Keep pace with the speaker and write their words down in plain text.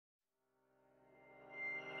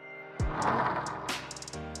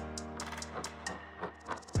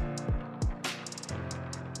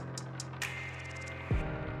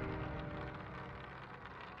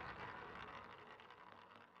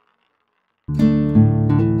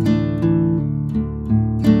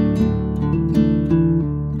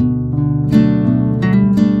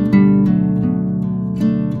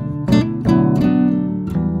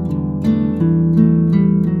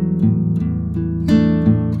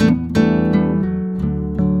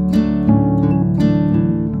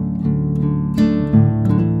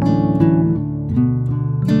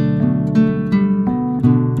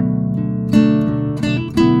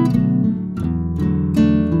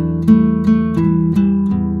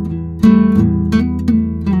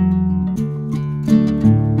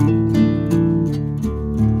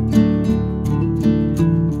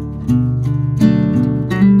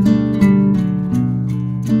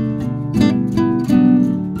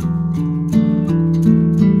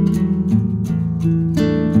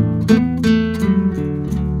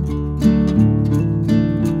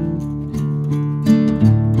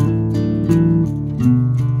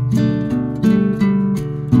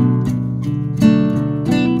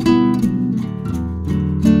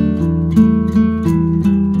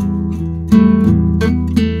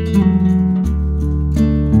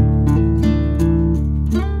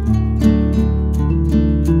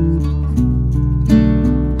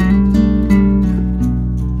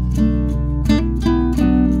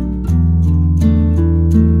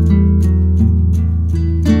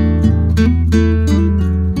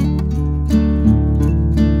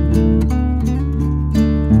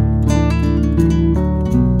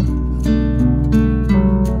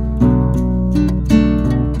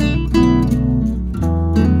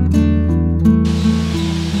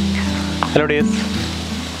Days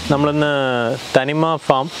നമ്മളിന്ന് തനിമ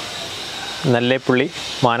farm നെല്ലേപ്പുള്ളി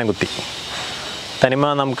മാനംകുത്തി. തനിമ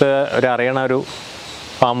നമുക്ക് അറിയണ ഒരു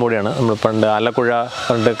ഫാം കൂടിയാണ്. നമ്മൾ പണ്ട് ആലപ്പുഴ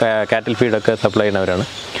കാറ്റിൽ ഫീഡൊക്കെ സപ്ലൈ ചെയ്യുന്നവരാണ്.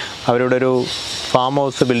 അവരുടെ ഒരു ഫാം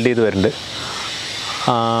ഹൗസ് ബിൽഡ് ചെയ്ത് വരുന്നുണ്ട്.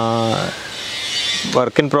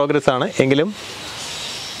 വർക്ക് ഇൻ പ്രോഗ്രസ് ആണ്. എങ്കിലും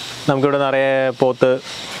നമുക്കിവിടെ നിറയെ പോത്ത്,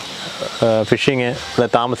 ഫിഷിങ്, ഇവിടെ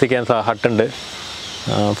താമസിക്കാൻ ഹട്ടുണ്ട്,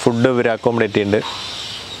 ഫുഡ് ഇവർ അക്കോമഡേറ്റ് ചെയ്യുന്നുണ്ട്.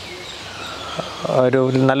 ഒരു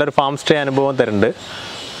നല്ലൊരു ഫാം സ്റ്റേ അനുഭവം തരുന്നുണ്ട്.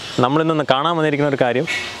 നമ്മളിന്ന് കാണാൻ വന്നിരിക്കുന്ന ഒരു കാര്യം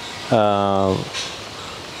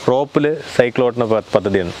റോപ്പിൽ സൈക്കിൾ ഓട്ടുന്ന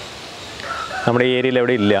പദ്ധതിയാണ്. നമ്മുടെ ഈ ഏരിയയിൽ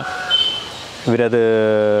എവിടെ ഇല്ല. ഇവരത്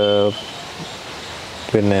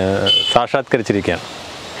സാക്ഷാത്കരിച്ചിരിക്കുകയാണ്.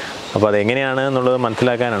 അപ്പോൾ അതെങ്ങനെയാണ് എന്നുള്ളത്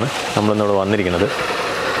മനസ്സിലാക്കാനാണ് നമ്മളിന്നിവിടെ വന്നിരിക്കുന്നത്.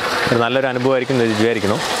 ഒരു നല്ലൊരു അനുഭവമായിരിക്കും എന്ന്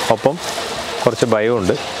വിചാരിക്കണം. ഒപ്പം കുറച്ച്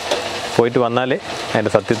ഭയമുണ്ട്. പോയിട്ട് വന്നാലേ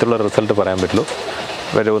അതിൻ്റെ സത്യത്തിലുള്ള റിസൾട്ട് പറയാൻ പറ്റുള്ളൂ.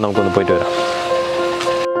 വരൂ, നമുക്കൊന്ന് പോയിട്ട് വരാം.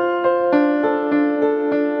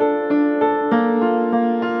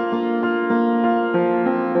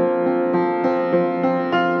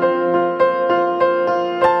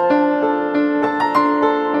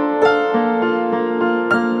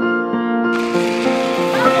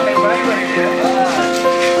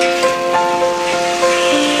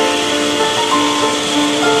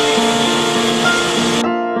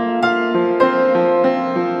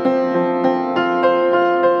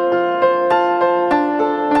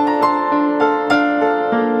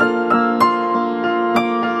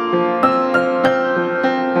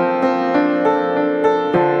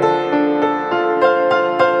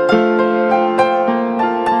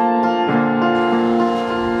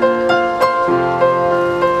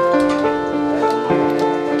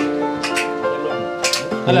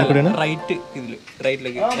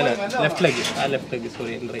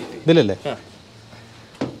 ഇതിലല്ലേ?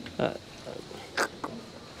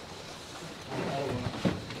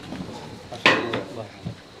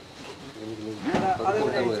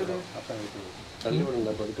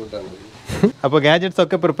 അപ്പോൾ ഗാഡ്ജറ്റ്സ്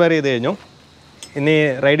ഒക്കെ പ്രിപ്പയർ ചെയ്ത് കഴിഞ്ഞു. ഇനി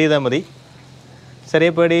റൈഡ് ചെയ്താൽ മതി.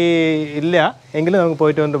 ചെറിയ പേടി ഇല്ല എങ്കിലും നമുക്ക്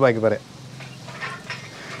പോയിട്ട് വന്നിട്ട് ബാക്കി പറയാം.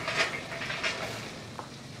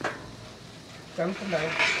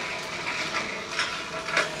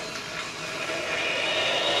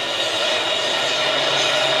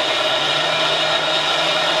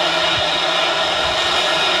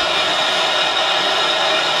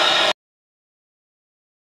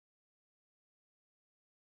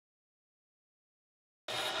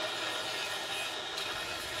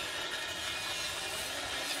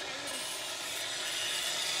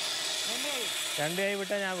 രണ്ട് കൈ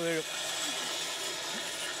വിട്ടാൽ ഞാൻ വീഴും.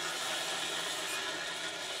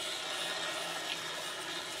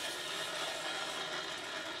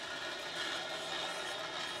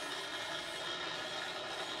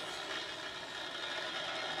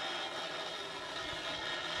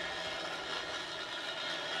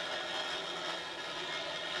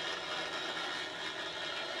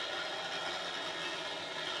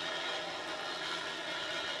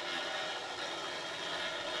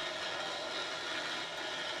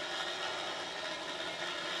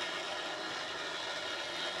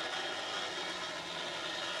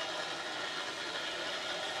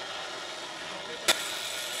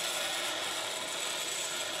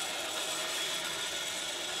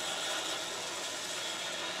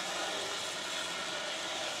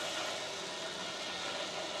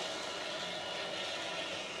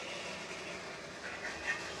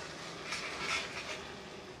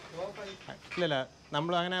 ഇല്ലല്ല,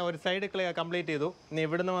 നമ്മൾ അങ്ങനെ ഒരു സൈഡ് കംപ്ലീറ്റ് ചെയ്തു. ഇനി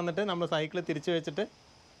ഇവിടുന്ന് വന്നിട്ട് നമ്മൾ സൈക്കിൾ തിരിച്ചു വെച്ചിട്ട്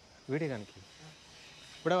വീഡിയോ കാണിക്കും.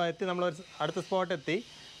 ഇവിടെ എത്തി, നമ്മൾ അടുത്ത സ്പോട്ട് എത്തി.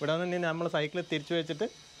 ഇവിടെ നിന്ന് ഇനി നമ്മൾ സൈക്കിൾ തിരിച്ചു വെച്ചിട്ട്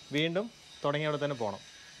വീണ്ടും തുടങ്ങി അവിടെ തന്നെ പോകണം.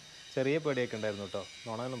 ചെറിയ പേടിയൊക്കെ ഉണ്ടായിരുന്നു കേട്ടോ,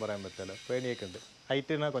 നോണൊന്നും പറയാൻ പറ്റില്ല. പേടിയൊക്കെ ഉണ്ട്.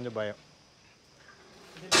 ഹൈറ്റിനാ കൊഞ്ചം ഭയം.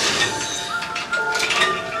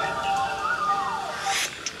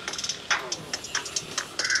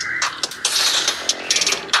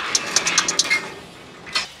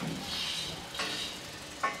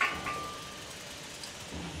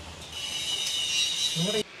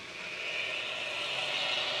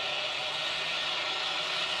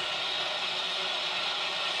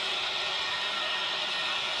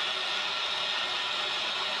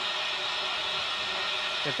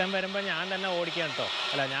 റിട്ടേൺ വരുമ്പോൾ ഞാൻ തന്നെ ഓടിക്കാം കേട്ടോ.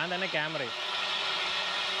 അല്ല, ഞാൻ തന്നെ ക്യാമറ ചെയ്യും.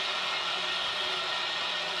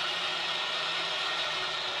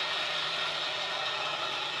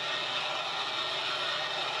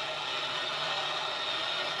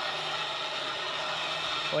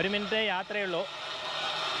 ഒരു മിനിറ്റ് യാത്രയേ ഉള്ളൂ.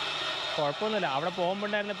 കുഴപ്പമൊന്നുമില്ല. അവിടെ പോകുമ്പോൾ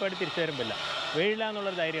ഉണ്ടായിരുന്ന പേടി തിരിച്ചു വരുമ്പില്ല. വീഴില്ല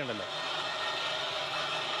എന്നുള്ളൊരു ധൈര്യം ഉണ്ടല്ലോ.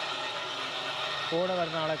 കൂടെ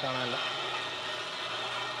വരുന്ന ആളെ കാണാനല്ല.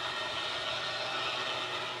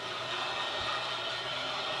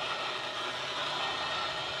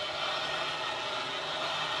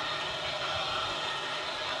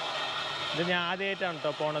 ഇത് ഞാൻ ആദ്യമായിട്ടാണ്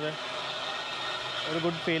കേട്ടോ പോണത്. ഒരു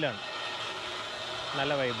ഗുഡ് ഫീലാണ്,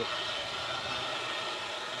 നല്ല വൈബ്.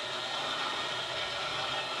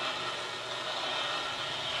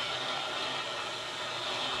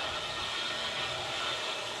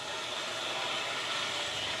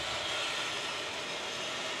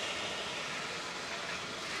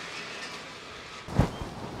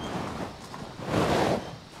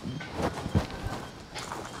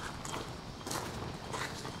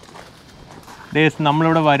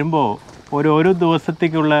 നമ്മളിവിടെ വരുമ്പോൾ ഒരു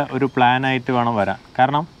ദിവസത്തേക്കുള്ള ഒരു പ്ലാനായിട്ട് വേണം വരാൻ.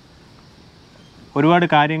 കാരണം ഒരുപാട്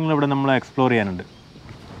കാര്യങ്ങൾ ഇവിടെ നമ്മൾ എക്സ്പ്ലോർ ചെയ്യാനുണ്ട്.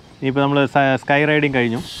 ഇനിയിപ്പോൾ നമ്മൾ സ്കൈ റൈഡിങ്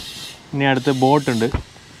കഴിഞ്ഞു, ഇനി അടുത്ത് ബോട്ടുണ്ട്,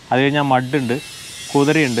 അത് കഴിഞ്ഞാൽ മഡുണ്ട്,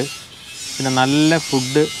 കുതിരയുണ്ട്, പിന്നെ നല്ല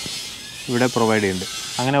ഫുഡ് ഇവിടെ പ്രൊവൈഡ് ചെയ്യുന്നുണ്ട്.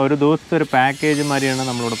 അങ്ങനെ ഒരു ദിവസത്തെ ഒരു പാക്കേജ് മാതിരിയാണ്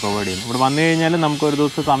നമ്മളിവിടെ പ്രൊവൈഡ് ചെയ്യുന്നത്. ഇവിടെ വന്നു കഴിഞ്ഞാൽ നമുക്ക് ഒരു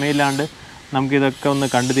ദിവസം സമയമില്ലാണ്ട് നമുക്കിതൊക്കെ ഒന്ന്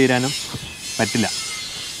കണ്ടു തീരാനും പറ്റില്ല.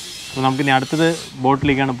 അപ്പോൾ നമുക്കിനി അടുത്തത്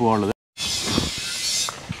ബോട്ടിലേക്കാണ് പോകാനുള്ളത്.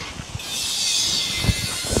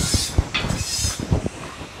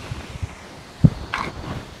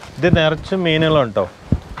 ഇത് നിറച്ചും മീനുകളുണ്ട് കേട്ടോ.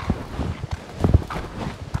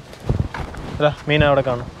 അല്ല, മീൻ അവിടെ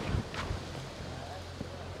കാണും.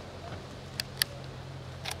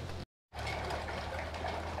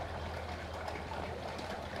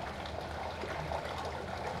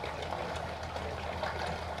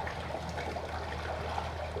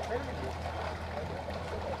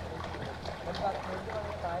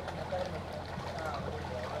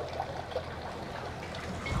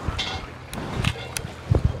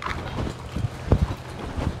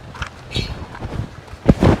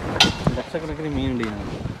 ലക്ഷക്കണക്കിന് മീനുണ്ട്.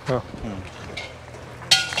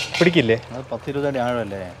 പിടിക്കില്ലേ? അത് 10-20 അടി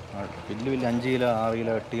ആഴമല്ലേ. വലിയ വലിയ 5 കിലോ 6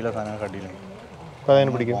 കിലോ 8 കിലോ സാധനം കടിയിലും അപ്പോൾ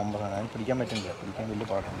അതിന് പിടിക്കും. അതിന് പിടിക്കാൻ പറ്റില്ല. പിടിക്കാൻ വലിയ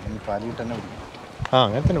പാടാണ്. ഇനി പാലിയിട്ട് തന്നെ പിടിക്കും.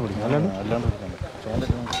 അങ്ങനെ തന്നെ പിടിക്കും. അല്ലാണ്ട് പിടിക്കാൻ പറ്റും.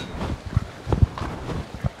 ചോദിച്ചിട്ടൊന്നും പിടിക്കില്ല.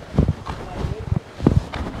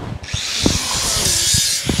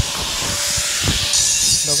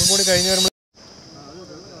 ഇതൊക്കെ കൂടി കഴിഞ്ഞ് വരുമ്പോൾ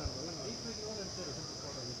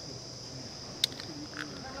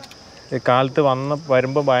ഈ കാലത്ത്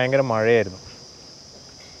വരുമ്പോൾ ഭയങ്കര മഴയായിരുന്നു.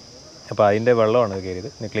 അപ്പോൾ അതിൻ്റെ വെള്ളമാണ് കയറിയത്.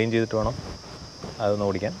 ഇനി ക്ലീൻ ചെയ്തിട്ട് വേണം അതൊന്ന്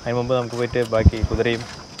ഓടിക്കാൻ. അതിന് മുമ്പ് നമുക്ക് പോയിട്ട് ബാക്കി കുതിരയും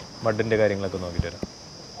മഡിൻ്റെ കാര്യങ്ങളൊക്കെ നോക്കിയിട്ട് വരാം.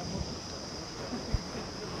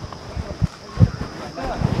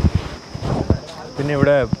 പിന്നെ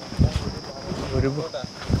ഇവിടെ ഒരു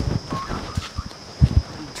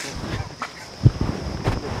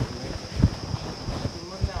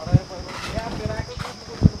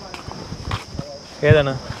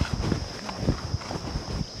ഏതാണ്?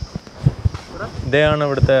 ഇതാണ്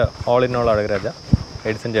ഇവിടുത്തെ ഓൾ ഇൻ ഓൾ അഴകരാജ,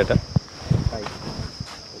 എഡിസൺ ചേട്ടൻ.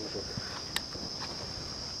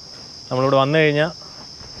 നമ്മളിവിടെ വന്നു കഴിഞ്ഞാൽ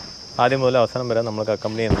ആദ്യം മുതൽ അവസാനം വരെ നമ്മൾക്ക്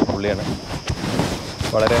അക്കമ്പനി ചെയ്യുന്നത് പുള്ളിയാണ്.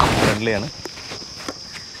 വളരെ ഫ്രണ്ട്ലിയാണ്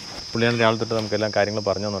പുള്ളിയാണ്. രാവിലെ തൊട്ട് നമുക്കെല്ലാം കാര്യങ്ങൾ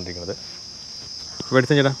പറഞ്ഞു തന്നുകൊണ്ടിരിക്കുന്നത്.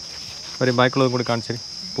 എഡിസൺ ചേട്ടാ ഒരു ബാക്കിയുള്ളതും കൂടി കാണിച്ചു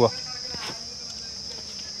പോവാം.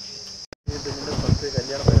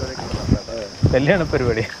 കല്യാണ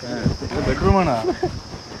പരിപാടി ബെഡ്റൂമാണ്.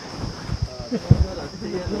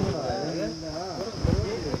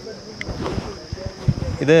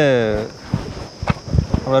 ഇത്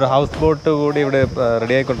നമ്മളൊരു ഹൗസ് ബോട്ട് കൂടി ഇവിടെ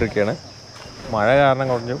റെഡി ആയിക്കൊണ്ടിരിക്കുകയാണ്. മഴ കാരണം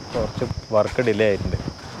കുറച്ച് വർക്ക് ഡിലേ ആയിട്ടുണ്ട്.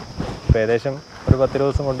 ഇപ്പോൾ ഏകദേശം ഒരു 10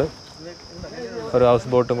 ദിവസം കൊണ്ട് ഒരു ഹൗസ്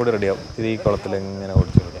ബോട്ടും കൂടി റെഡിയാവും. ഇത് ഈ കുളത്തിൽ ഇങ്ങനെ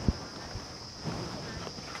ഓടിച്ചു കളിക്കാം.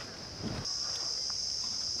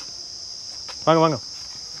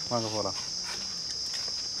 വാങ്ങ പോരാം.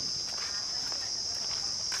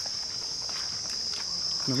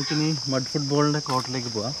 നമുക്കിനി മഡ് ഫുട്ബോളിൻ്റെ കോർട്ടിലേക്ക്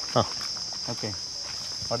പോവാം. ഓക്കെ.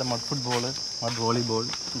 അവിടെ മഡ് ഫുട്ബോൾ, മഡ് വോളിബോൾ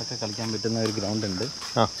ഇതൊക്കെ കളിക്കാൻ പറ്റുന്ന ഒരു ഗ്രൗണ്ട് ഉണ്ട്.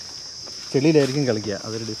 ചെളിയിലായിരിക്കും കളിക്കുക.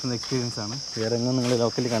 അതൊരു ഡിഫറെൻറ്റ് എക്സ്പീരിയൻസ് ആണ്. വേറെ എങ്ങും നിങ്ങൾ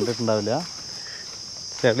ലോക്കലിൽ കണ്ടിട്ടുണ്ടാവില്ല.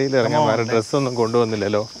 ചെളിയിൽ ഇറങ്ങാൻ വേറെ ഡ്രസ്സൊന്നും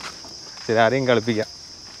കൊണ്ടുവന്നില്ലല്ലോ. ശരി, ആരെയും കളിപ്പിക്കാം.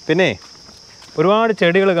 പിന്നെ ഒരുപാട്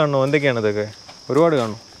ചെടികൾ കാണണോ? എന്തൊക്കെയാണ് ഇതൊക്കെ? ഒരുപാട്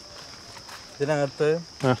കാണും. ഇതിനകത്ത്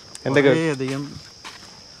അധികം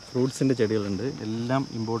ഫ്രൂട്ട്സിൻ്റെ ചെടികളുണ്ട്. എല്ലാം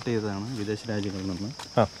ഇമ്പോർട്ട് ചെയ്തതാണ് വിദേശ രാജ്യങ്ങളിൽ നിന്ന്.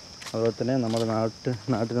 അതുപോലെ തന്നെ നമ്മുടെ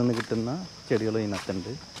നാട്ടിൽ നിന്ന് കിട്ടുന്ന ചെടികൾ ഇതിനകത്തുണ്ട്.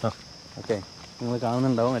 ഓക്കെ, നിങ്ങൾ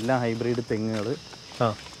കാണുന്നുണ്ടാവും എല്ലാം ഹൈബ്രിഡ് തെങ്ങുകൾ,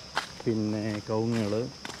 പിന്നെ കവുങ്ങുകൾ,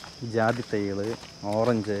 ജാതി തൈകൾ,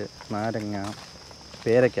 ഓറഞ്ച്, നാരങ്ങ,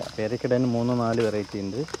 പേരയ്ക്കയുടെ തന്നെ 3-4 വെറൈറ്റി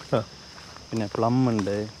ഉണ്ട്. പിന്നെ പ്ലം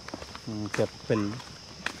ഉണ്ട്, ചെപ്പൽ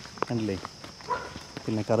അല്ലേ,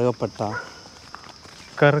 പിന്നെ കറുകപ്പട്ട,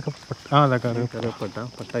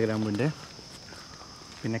 പട്ടഗ്രാമ്പിൻ്റെ,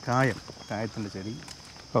 പിന്നെ കായത്തിൻ്റെ ചെടി.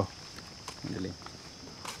 ഉണ്ടല്ലേ.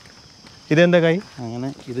 ഇതെന്താ കായ്? അങ്ങനെ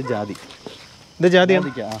ഇത് ജാതി. ഇത് ജാതിയാണ്.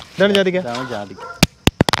 ഇതാണ് ജാതിക്ക. ഇതാണ് ജാതി.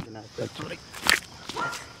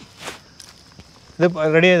 ഇത്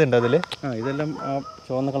റെഡി ആയതുണ്ടോ അതിൽ? ഇതെല്ലാം ആ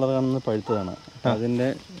ചുവന്ന കളർ കാണുന്ന പഴുത്തതാണ്. അതിൻ്റെ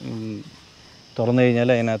തുറന്നു കഴിഞ്ഞാൽ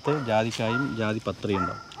അതിനകത്ത് ജാതിക്കായും ജാതിപത്രിയും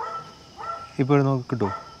ഉണ്ടാവും. ഇപ്പോൾ നമുക്ക്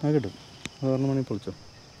കിട്ടുമോ? കിട്ടും. അത് 1 മണി പൊളിച്ചോ.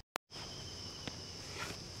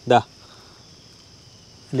 ഇതാ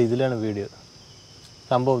അല്ല, ഇതിലാണ് വീഡിയോ.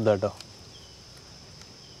 സംഭവം ഇതാ കേട്ടോ.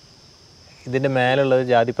 ഇതിൻ്റെ മേലുള്ളത്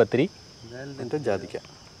ജാതിപത്രി, ജാതിക്ക.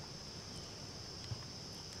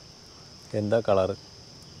 എന്താ കളറ്!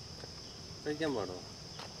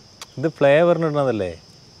 ഇത് ഫ്ലേവറിനിടുന്നതല്ലേ?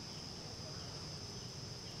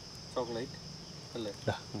 ചോക്ലേറ്റ് അല്ലേ?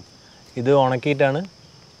 ഇത് ഉണക്കിയിട്ടാണ്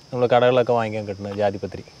നമ്മൾ കടകളിലൊക്കെ വാങ്ങിക്കാൻ കിട്ടുന്നത്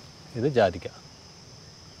ജാതിപത്രി. ഇത് ജാതിക്ക.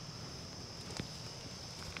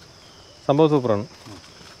 സംഭവം സൂപ്പറാണ്.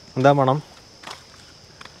 എന്താ മണം?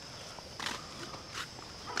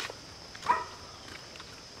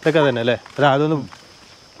 ഇതൊക്കെ തന്നെ അല്ലേ? അതൊന്ന്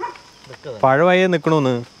പഴവായേ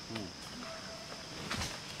നിൽക്കണമെന്ന്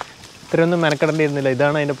ഇത്രയൊന്നും മെനക്കെടേണ്ടി ഇരുന്നില്ല.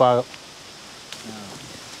 ഇതാണ് അതിൻ്റെ പാകം.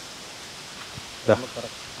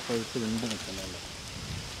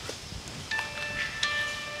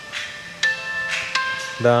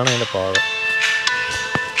 ഇതാണ് അതിൻ്റെ പാകം.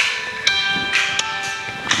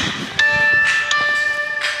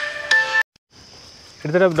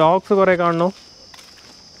 എടുത്തിട്ട് ഡോഗ്സ് കുറേ കാണുന്നു.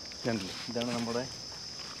 ഇതാണ് നമ്മുടെ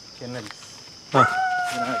കെന്നൽസ്. ആ,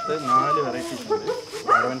 ഇതിനകത്ത് 4 വെറൈറ്റീസ് ഉണ്ട്.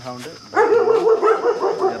 German hound,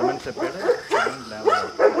 German shepherd,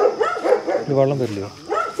 Labrador. ഇത് വെള്ളം വരില്ലയോ?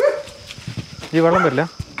 ഈ വെള്ളം വരില്ല?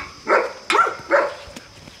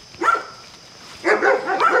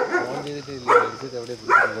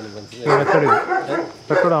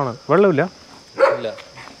 റെക്കോർഡാണ്. വെള്ളമില്ല? ഇല്ല.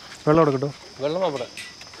 വെള്ളം അവിടെ കിട്ടും. വെള്ളം അവിടെ.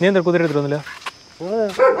 നീ എന്താ കുതിര എടുത്തിട്ടൊന്നുമില്ല?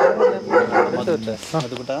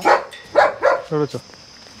 വെച്ചോ.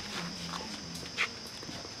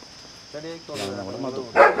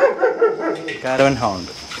 Caravan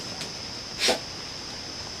hound.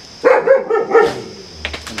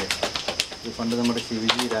 ഇത് പണ്ട് നമ്മുടെ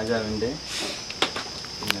ശിവജി രാജാവിൻ്റെ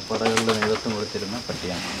പടകളുടെ നേതൃത്വം കൊടുത്തിരുന്ന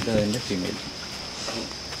പട്ടിയാണ്. ഇത് അതിൻ്റെ ഫീമെയിൽ.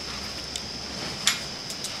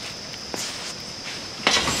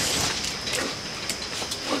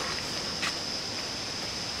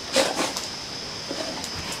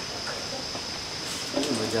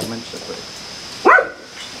 German shepherd.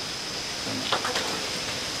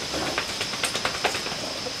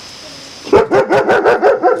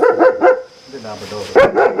 ഇത് ലാബ്രഡോർ.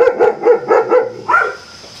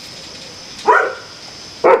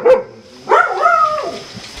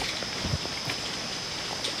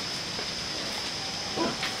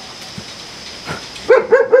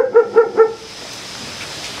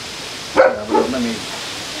 ലാബ്രഡോറിൻ്റെ മെയിൽ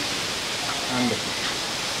ആണ്ട്.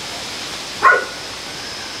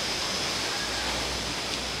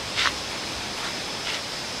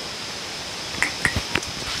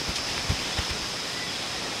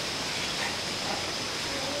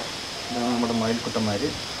 ഇതാണ് നമ്മുടെ മയിൽക്കുട്ടന്മാർ.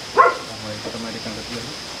 മയിൽക്കുട്ടന്മാർ കണ്ടിട്ടില്ല.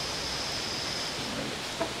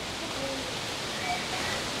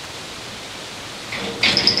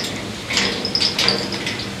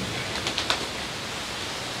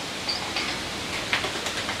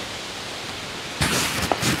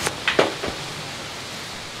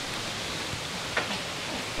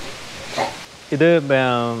 ഇത്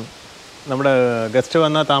നമ്മുടെ ഗസ്റ്റ്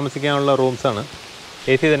വന്നാൽ താമസിക്കാനുള്ള റൂംസാണ്.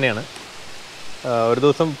 AC തന്നെയാണ്. ഒരു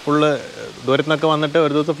ദിവസം ഫുള്ള് ദൂരത്തു നിന്നൊക്കെ വന്നിട്ട്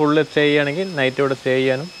ഒരു ദിവസം ഫുള്ള് സ്റ്റേ ചെയ്യുകയാണെങ്കിൽ നൈറ്റ് ഇവിടെ സ്റ്റേ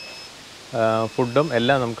ചെയ്യാനും ഫുഡും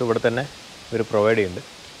എല്ലാം നമുക്ക് ഇവിടെ തന്നെ ഇവർ പ്രൊവൈഡ് ചെയ്യുന്നുണ്ട്.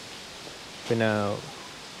 പിന്നെ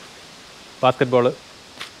ബാസ്കറ്റ് ബോള്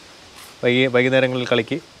വൈകുന്നേരങ്ങളിൽ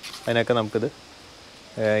കളിക്ക് അതിനൊക്കെ നമുക്കിത്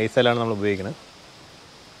ഈ സ്ഥലമാണ് നമ്മൾ ഉപയോഗിക്കുന്നത്.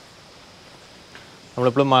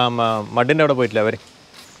 നമ്മളിപ്പോഴും മഡിൻ്റെ അവിടെ പോയിട്ടില്ല. അവർ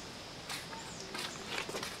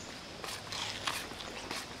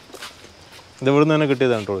ഇത് ഇവിടുന്ന് തന്നെ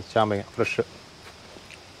കിട്ടിയതാണ് കേട്ടോ. ചാമ്പങ്ങ ഫ്രഷ്.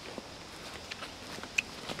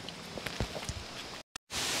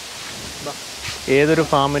 ഏതൊരു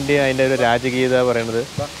ഫാമിൻ്റെ അതിൻ്റെ ഒരു രാജകീയത പറയുന്നത്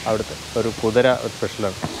അവിടുത്തെ ഒരു കുതിര ഒരു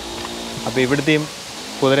സ്പെഷ്യലാണ്. അപ്പോൾ ഇവിടുത്തെയും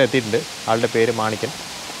കുതിര എത്തിയിട്ടുണ്ട്. ആളുടെ പേര് മാണിക്കൻ.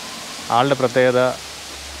 ആളുടെ പ്രത്യേകത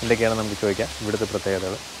എന്തൊക്കെയാണെന്ന് നമുക്ക് ചോദിക്കാം. ഇവിടുത്തെ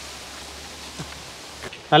പ്രത്യേകതകൾ.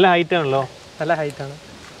 നല്ല ഹൈറ്റാണല്ലോ. നല്ല ഹൈറ്റാണ്.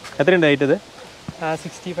 എത്രയുണ്ട് ഹൈറ്റ്? ഇത്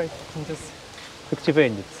 65 ഇഞ്ചസ്. 65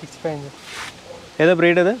 ഇഞ്ചസ്. 65 ഇഞ്ചസ്. ഏത്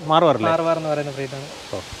ബ്രീഡ്? ഇത് മാർവാറില്ലേ? മാർവാർ എന്ന് പറയുന്ന ബ്രീഡാണ്.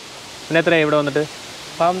 ഓ, പിന്നെ എത്രയാണ് ഇവിടെ വന്നിട്ട്?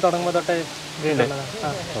 ഫാം തുടങ്ങുമ്പോൾ തൊട്ടേ ബ്രീഡുള്ളതാണ്.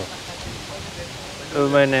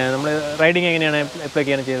 പിന്നെ നമ്മൾ റൈഡിങ് എങ്ങനെയാണ്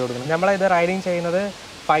എപ്പോഴൊക്കെയാണ് ചെയ്ത് കൊടുക്കുന്നത്? നമ്മളിത് റൈഡിങ് ചെയ്യുന്നത്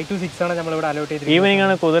 5 to 6 ആണ് നമ്മളിവിടെ അലോട്ട് ചെയ്തിരിക്കുന്നത്. ഈവനിങ്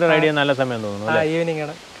ആണ് കുതിര റൈഡ് ചെയ്യാൻ നല്ല സമയം തോന്നുന്നു. ഈവനിങ്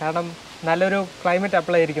ആണ്. കാരണം നല്ലൊരു ക്ലൈമറ്റ്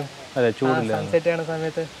അപ്ലൈ ആയിരിക്കും. അതെ, ചൂടില്ല. സൺസെറ്റ് ചെയ്യുന്ന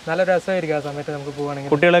സമയത്ത് നല്ലൊരു രസമായിരിക്കും. ആ സമയത്ത് നമുക്ക്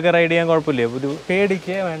പോവുകയാണെങ്കിൽ കുട്ടികളൊക്കെ റൈഡ് ചെയ്യാൻ കുഴപ്പമില്ലേ?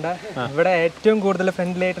 പേടിക്കേ വേണ്ട. ഇവിടെ ഏറ്റവും കൂടുതൽ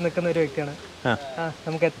ഫ്രണ്ട്ലി ആയിട്ട് നിൽക്കുന്ന ഒരു വ്യക്തിയാണ്.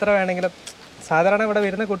 നമുക്ക് എത്ര വേണമെങ്കിലും സാധാരണ ഇവിടെ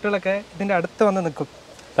വരുന്ന കുട്ടികളൊക്കെ ഇതിന്റെ അടുത്ത് വന്ന് നിൽക്കും.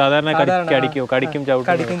 സാധാരണ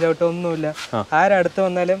കടിക്കും ചവിട്ടും ഒന്നുമില്ല. ആരടുത്ത്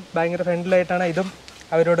വന്നാലും ഭയങ്കര ഫ്രണ്ട്ലി ആയിട്ടാണ് ഇതും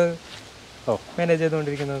അവരോട് മാനേജ്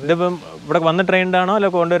ചെയ്തുകൊണ്ടിരിക്കുന്നത്. ഇതിപ്പം ഇവിടെ വന്ന് ട്രെയിൻഡ് ആണോ അല്ല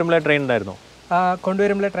കൊണ്ടുവരുമ്പോഴേ ട്രെയിൻഡ് ആയിരുന്നോ?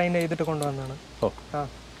 കൊണ്ടുവരുമ്പോഴേ ട്രെയിൻ ചെയ്തിട്ട് കൊണ്ടുവന്നാണ്.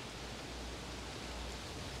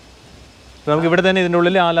 നമുക്ക് ഇവിടെ തന്നെ ഇതിൻ്റെ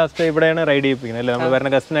ഉള്ളിൽ ലാസ്റ്റ് ഇവിടെയാണ് റൈഡ് ചെയ്യിപ്പിക്കുന്നത് അല്ലേ? നമ്മൾ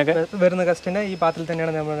വരുന്ന ഗസ്റ്റിനെ ഈ പാത്തിൽ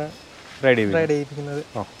തന്നെയാണ് നമ്മൾ റൈഡ് ചെയ്യിപ്പിക്കുന്നത്.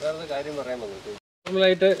 കാര്യം പറയാൻ വന്നത്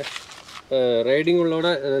നോർമലായിട്ട് റൈഡിംഗ്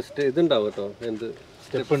ഉള്ളവിടെ ഇതുണ്ടാവും കേട്ടോ, എന്ത്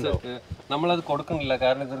സ്റ്റെപ്പ് ഉണ്ടാവും. നമ്മളത് കൊടുക്കുന്നില്ല,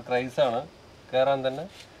 കാരണം ഇതൊരു ക്രൈസാണ്. കയറാൻ തന്നെ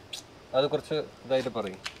അത് കുറച്ച് ഇതായിട്ട്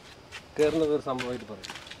പറയും, കയറുന്നത് ഒരു സംഭവമായിട്ട് പറയും.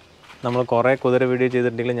 നമ്മൾ കുറേ കുതിര വീഡിയോ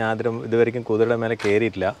ചെയ്തിട്ടുണ്ടെങ്കിൽ ഞാൻ ഇതുവരെയും കുതിരയുടെ മേലെ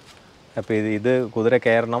കയറിയിട്ടില്ല. അപ്പോൾ ഇത് കുതിര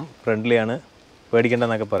കയറണം, ഫ്രണ്ട്ലിയാണ്,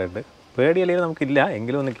 പേടിക്കേണ്ടെന്നൊക്കെ പറയുന്നുണ്ട്. പേടിയല്ലെങ്കിൽ നമുക്കില്ല,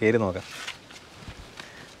 എങ്കിലും ഒന്ന് കയറി നോക്കാം.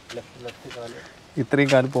 ഇത്രയും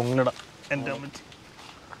കാലം പൊങ്ങിടാം എൻ്റെ അമ്മച്ചി.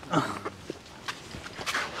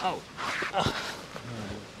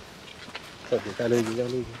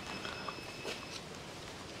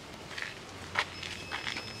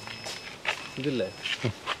 ഇതില്ലേ,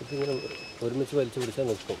 ഇതിങ്ങനെ ഒരുമിച്ച് വലിച്ചു പിടിച്ചാൽ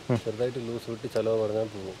നിൽക്കും, ചെറുതായിട്ട് ലൂസ് വിട്ട് ചിലവ് പറഞ്ഞാൽ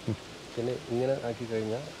പോകും. പിന്നെ ഇങ്ങനെ ആക്കി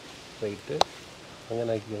കഴിഞ്ഞാൽ റൈറ്റ്, അങ്ങനെ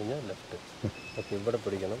ആക്കി കഴിഞ്ഞാൽ ലെഫ്റ്റ്. ഓക്കെ, ഇവിടെ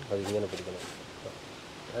പിടിക്കണം, അത് ഇങ്ങനെ പിടിക്കണം.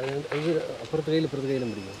 അത് അപ്പുറത്ത് കയ്യിലും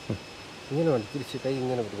പിടിക്കും. ഇങ്ങനെ വേണം, തിരിച്ച് കൈ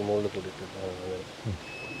ഇങ്ങനെ പിടിക്കും, മുകളിൽ കൂടിയിട്ട് അങ്ങനെ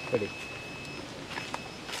റെഡി.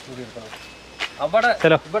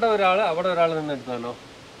 ഇവിടെ ഒരാൾ അവിടെ ഒരാൾ നിന്ന് എടുത്താലോ?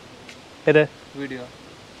 ഏത് വീഡിയോ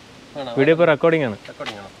വീഡിയോ ഇപ്പോൾ റെക്കോർഡിംഗ് ആണ്.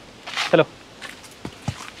 ഹലോ,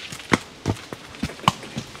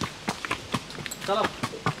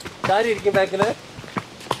 ചാരി ഇരിക്കും ബാക്കിൽ.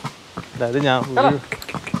 അതായത് ഞാൻ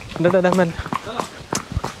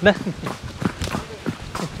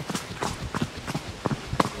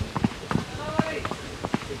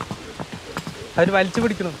അവർ വലിച്ചു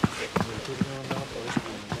പിടിക്കണം.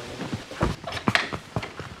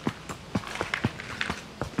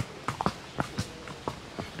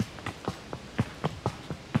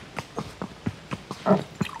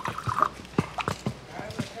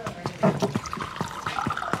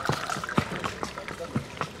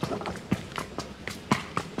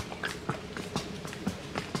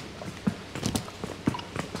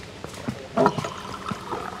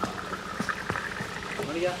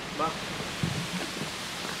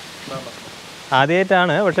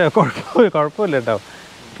 ആദ്യമായിട്ടാണ്, പക്ഷേ കുഴപ്പമില്ല കേട്ടോ.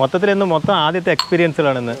 മൊത്തം ആദ്യത്തെ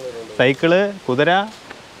എക്സ്പീരിയൻസുകളാണ് ഇന്ന്. സൈക്കിള്, കുതിര,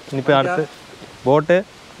 ഇനിയിപ്പോൾ അടുത്ത് ബോട്ട്.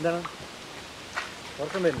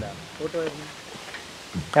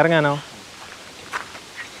 ഇറങ്ങാനോ?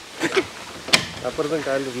 അപ്പുറത്തും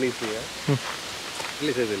കാലിൽ റിലീസ് ചെയ്യാം.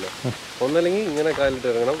 റിലീസ് ചെയ്തില്ല, ഒന്നല്ലെങ്കിൽ ഇങ്ങനെ കാലിട്ട്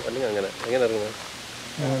ഇറങ്ങണം, അല്ലെങ്കിൽ എങ്ങനെ ഇറങ്ങണം.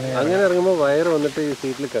 അങ്ങനെ ഇറങ്ങുമ്പോൾ വയറ് വന്നിട്ട് ഈ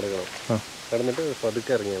സീറ്റിൽ കിടക്കണം, കിടന്നിട്ട്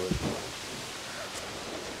പതുക്കെ ഇറങ്ങിയാൽ മതി.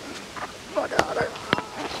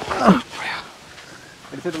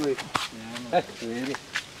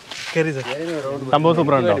 സംഭവം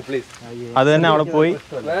സൂപ്പറാണോ? അത് തന്നെ അവിടെ പോയി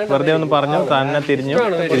വെറുതെ ഒന്ന് പറഞ്ഞു, തന്നെ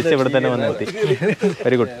തിരിച്ച് ഇവിടെ തന്നെ വന്നെത്തി.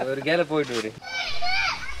 Very good.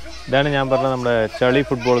 ഇതാണ് ഞാൻ പറഞ്ഞ നമ്മുടെ ചളി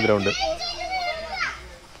ഫുട്ബോൾ ഗ്രൗണ്ട്.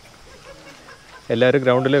 എല്ലാവരും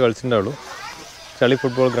ഗ്രൗണ്ടിലേ കളിച്ചിട്ടുണ്ടാവുള്ളൂ. ചളി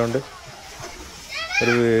ഫുട്ബോൾ ഗ്രൗണ്ട്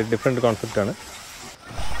ഒരു ഡിഫറെൻറ്റ് കോൺസെപ്റ്റാണ്.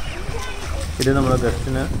 ഇത് നമ്മുടെ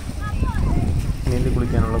ഗസ്റ്റിന് നീന്തി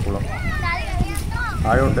കുളിക്കാനുള്ള കുളം.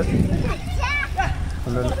 ആഴമുണ്ട്,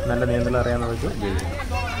 നല്ല നീന്തൽ അറിയാവുന്നവർക്ക് ഉപയോഗിക്കും.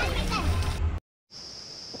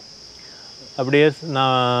 അവിടെ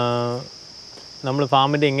നമ്മൾ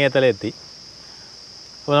ഫാമിൻ്റെ ഇങ്ങേത്തല എത്തി.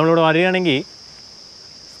 അപ്പോൾ നമ്മളിവിടെ വരികയാണെങ്കിൽ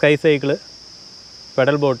സ്കൈ സൈക്കിള്,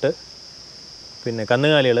 പെഡൽ ബോട്ട്, പിന്നെ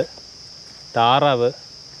കന്നുകാലികൾ, താറാവ്,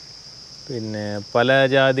 പിന്നെ പല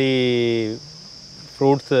ജാതി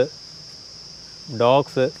ഫ്രൂട്ട്സ്,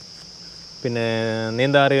 ഡോഗ്സ്, പിന്നെ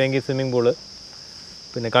നീന്താൻ അറിയുമെങ്കിൽ സ്വിമ്മിംഗ് പൂള്,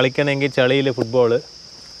 പിന്നെ കളിക്കണമെങ്കിൽ ചളിയിൽ ഫുട്ബോള്,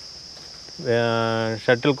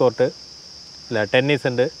 ഷട്ടിൽ കോർട്ട്, ടെന്നീസ്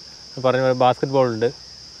ഉണ്ട്, പറഞ്ഞ പോലെ ബാസ്കറ്റ് ബോളുണ്ട്.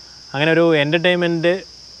 അങ്ങനെ ഒരു എൻ്റർടൈൻമെൻറ്റ്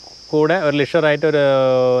കൂടെ ഒരു ലിഷറായിട്ട് ഒരു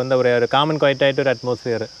എന്താ പറയുക, ഒരു കാമൻ ക്വയറ്റായിട്ടൊരു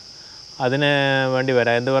അറ്റ്മോസ്ഫിയർ അതിന് വേണ്ടി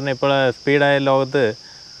വരാം. എന്ന് പറഞ്ഞാൽ ഇപ്പോൾ സ്പീഡായ ലോകത്ത്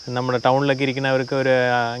നമ്മുടെ ടൗണിലൊക്കെ ഇരിക്കുന്നവർക്ക്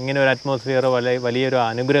ഇങ്ങനെ ഒരു അറ്റ്മോസ്ഫിയർ വലിയൊരു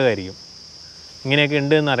അനുഗ്രഹമായിരിക്കും. ഇങ്ങനെയൊക്കെ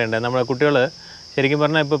ഉണ്ട് എന്ന് അറിയണ്ടേ. നമ്മുടെ കുട്ടികൾ ശരിക്കും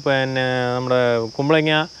പറഞ്ഞാൽ ഇപ്പോൾ പിന്നെ നമ്മുടെ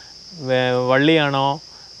കുമ്പളങ്ങ വള്ളിയാണോ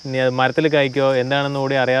ഇനി അത് മരത്തിൽ കായ്ക്കോ എന്താണെന്ന്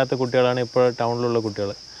കൂടി അറിയാത്ത കുട്ടികളാണ് ഇപ്പോൾ ടൗണിലുള്ള കുട്ടികൾ.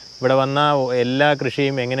 ഇവിടെ വന്നാൽ എല്ലാ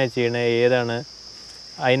കൃഷിയും എങ്ങനെ ചെയ്യണേ, ഏതാണ്,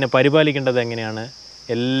 അതിനെ പരിപാലിക്കേണ്ടത് എങ്ങനെയാണ്,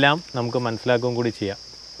 എല്ലാം നമുക്ക് മനസ്സിലാക്കുകയും കൂടി ചെയ്യാം.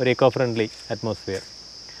 ഒരു ഇക്കോ ഫ്രണ്ട്ലി അറ്റ്മോസ്ഫിയർ.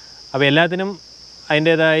 അപ്പോൾ എല്ലാത്തിനും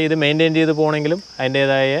അതിൻ്റേതായ ഇത് മെയിൻറ്റെയിൻ ചെയ്ത് പോകണമെങ്കിലും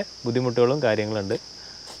അതിൻ്റേതായ ബുദ്ധിമുട്ടുകളും കാര്യങ്ങളുണ്ട്.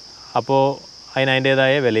 അപ്പോൾ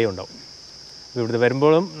അതിൻ്റേതായ വിലയും ഉണ്ടാവും. അപ്പോൾ ഇവിടുത്തെ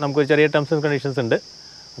വരുമ്പോഴും നമുക്കൊരു ചെറിയ ടേംസ് ആൻഡ് കണ്ടീഷൻസ് ഉണ്ട്.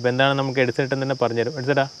 അപ്പോൾ എന്താണ് നമുക്ക് എഡിസൺ തന്നെ പറഞ്ഞുതരും.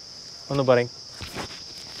 എഡിസേട്ടാ ഒന്ന് പറയും.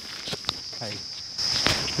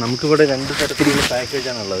 നമുക്കിവിടെ 2 തരത്തിലുള്ള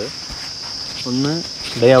പാക്കേജാണുള്ളത്. ഒന്ന്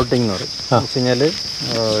ഡേ ഔട്ടിംഗ് എന്ന് പറയും. എന്ന് വെച്ച് കഴിഞ്ഞാൽ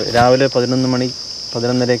രാവിലെ 11 മണി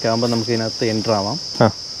 11:30 ആകുമ്പോൾ നമുക്ക് ഇതിനകത്ത് എൻ്റർ ആവാം.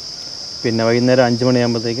 പിന്നെ വൈകുന്നേരം 5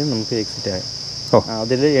 മണിയാകുമ്പോഴത്തേക്കും നമുക്ക് എക്സിറ്റ് ആകാം.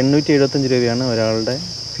 അതിൽ 875 രൂപയാണ് ഒരാളുടെ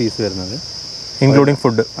ഫീസ് വരുന്നത്, ഇൻക്ലൂഡിങ്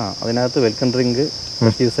ഫുഡ്. അതിനകത്ത് വെൽക്കം ഡ്രിങ്ക്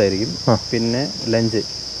ഫീസ് ആയിരിക്കും. പിന്നെ ലഞ്ച്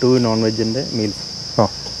 2 നോൺ വെജിൻ്റെ മീൽസ്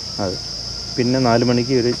അത്. പിന്നെ 4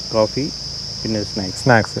 മണിക്ക് ഒരു കോഫി, പിന്നെ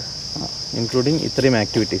സ്നാക്സ് ഇൻക്ലൂഡിങ് ഇത്രയും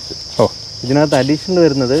ആക്ടിവിറ്റീസ്. ഇതിനകത്ത് അഡീഷണൽ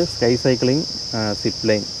വരുന്നത് സ്കൈ സൈക്ലിംഗ്, സിപ്പ്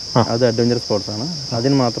ലൈൻ, അത് അഡ്വഞ്ചർ സ്പോർട്സ് ആണ്.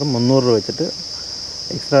 അതിന് മാത്രം 300 രൂപ വെച്ചിട്ട്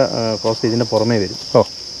എക്സ്ട്രാ കോസ്റ്റ് ഇതിൻ്റെ പുറമേ വരും.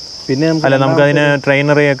 പിന്നെ നമുക്ക് അതിന്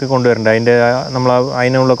ട്രെയിനറെയൊക്കെ കൊണ്ടുവരണ്ട, അതിൻ്റെ നമ്മൾ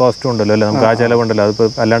അതിനുള്ള കോസ്റ്റും ഉണ്ടല്ലോ അല്ലേ, നമുക്ക് ആ ചിലവുണ്ടല്ലോ, അതിപ്പോൾ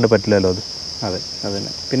അല്ലാണ്ട് പറ്റില്ലല്ലോ അത്. അതെ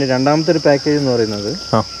അതന്നെ. പിന്നെ രണ്ടാമത്തെ ഒരു പാക്കേജ് എന്ന് പറയുന്നത്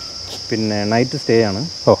പിന്നെ നൈറ്റ് സ്റ്റേ ആണ്.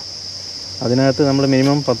 അതിനകത്ത് നമ്മൾ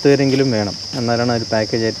മിനിമം 10 പേരെങ്കിലും വേണം, എന്നാലാണ് ഒരു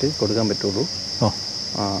പാക്കേജായിട്ട് കൊടുക്കാൻ പറ്റുള്ളൂ.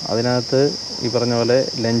 അതിനകത്ത് ഈ പറഞ്ഞ പോലെ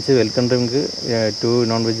lunch, welcome drink, 2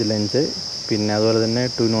 non veg lunch, പിന്നെ അതുപോലെ തന്നെ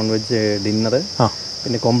 2 നോൺ വെജ് ഡിന്നർ,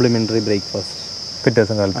 പിന്നെ കോംപ്ലിമെൻ്ററി ബ്രേക്ക്ഫാസ്റ്റ്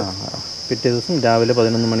പിറ്റേ ദിവസം രാവിലെ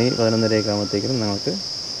 11 മണി 11:30 ആകുമ്പോഴത്തേക്കും നമുക്ക്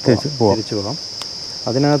തിരിച്ചു പോകാം.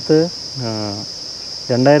 അതിനകത്ത്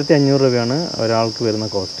 2500 രൂപയാണ് ഒരാൾക്ക് വരുന്ന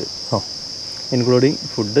കോസ്റ്റ്, ഇൻക്ലൂഡിങ്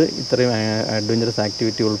ഫുഡ്, ഇത്രയും അഡ്വഞ്ചറസ്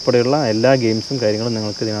ആക്ടിവിറ്റി ഉൾപ്പെടെയുള്ള എല്ലാ ഗെയിംസും കാര്യങ്ങളും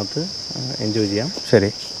നിങ്ങൾക്ക് ഇതിനകത്ത് എൻജോയ് ചെയ്യാം.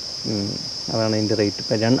 ശരി, അതാണ് ഇതിൻ്റെ റേറ്റ്.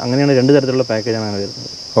 അങ്ങനെയാണ് 2 തരത്തിലുള്ള പാക്കേജാണ് വരുന്നത്.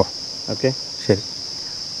 ഓക്കെ ശരി.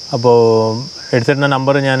 അപ്പോൾ എഡിസന്റെ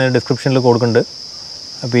നമ്പർ ഞാൻ ഡിസ്ക്രിപ്ഷനിൽ കൊടുക്കുന്നുണ്ട്.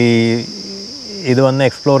 അപ്പോൾ ഇത് വന്ന്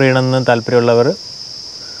എക്സ്പ്ലോർ ചെയ്യണമെന്ന് താല്പര്യമുള്ളവർ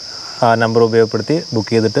ആ നമ്പർ ഉപയോഗപ്പെടുത്തി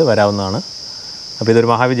ബുക്ക് ചെയ്തിട്ട് വരാവുന്നതാണ്. അപ്പോൾ ഇതൊരു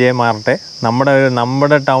മഹാവിജയം മാറട്ടെ.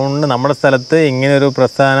 നമ്മുടെ ടൗണിന്, നമ്മുടെ സ്ഥലത്ത് ഇങ്ങനെയൊരു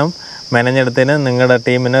പ്രസ്ഥാനം മെനഞ്ഞെടുത്തതിന് നിങ്ങളുടെ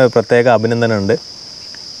ടീമിന് പ്രത്യേക അഭിനന്ദനമുണ്ട്.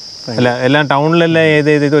 എല്ലാം ടൗണിലെല്ലാം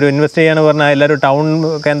ഒരു ഇൻവെസ്റ്റ് ചെയ്യാന്ന് പറഞ്ഞാൽ എല്ലാവരും ടൗൺ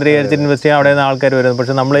കേന്ദ്രീകരിച്ചിട്ട് ഇൻവെസ്റ്റ് ചെയ്യാൻ അവിടെ നിന്ന് ആൾക്കാർ വരുന്നത്.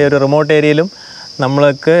 പക്ഷേ നമ്മൾ ഈ ഒരു റിമോട്ട് ഏരിയയിലും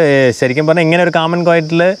നമ്മൾക്ക് ശരിക്കും പറഞ്ഞാൽ ഇങ്ങനെ ഒരു കോമൺ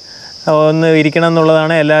ക്വയറ്റിൽ ഒന്ന് ഇരിക്കണം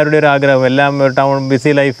എന്നുള്ളതാണ് എല്ലാവരുടെയും ഒരു ആഗ്രഹം. എല്ലാം ടൗൺ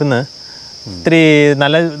ബിസി ലൈഫിൽ നിന്ന് ഇത്തിരി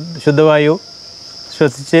നല്ല ശുദ്ധവായു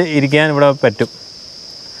ശ്വസിച്ച് ഇരിക്കാൻ ഇവിടെ പറ്റും.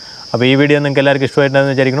 അപ്പോൾ ഈ വീഡിയോ നിങ്ങൾക്ക് എല്ലാവർക്കും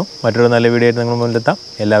ഇഷ്ടമായിട്ടുണ്ടെന്ന് വിചാരിക്കണം. മറ്റൊരു നല്ല വീഡിയോ ആയിട്ട് നിങ്ങൾ മുന്നിലെത്താം.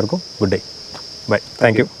 എല്ലാവർക്കും good day, by,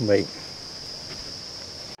 thank you, by.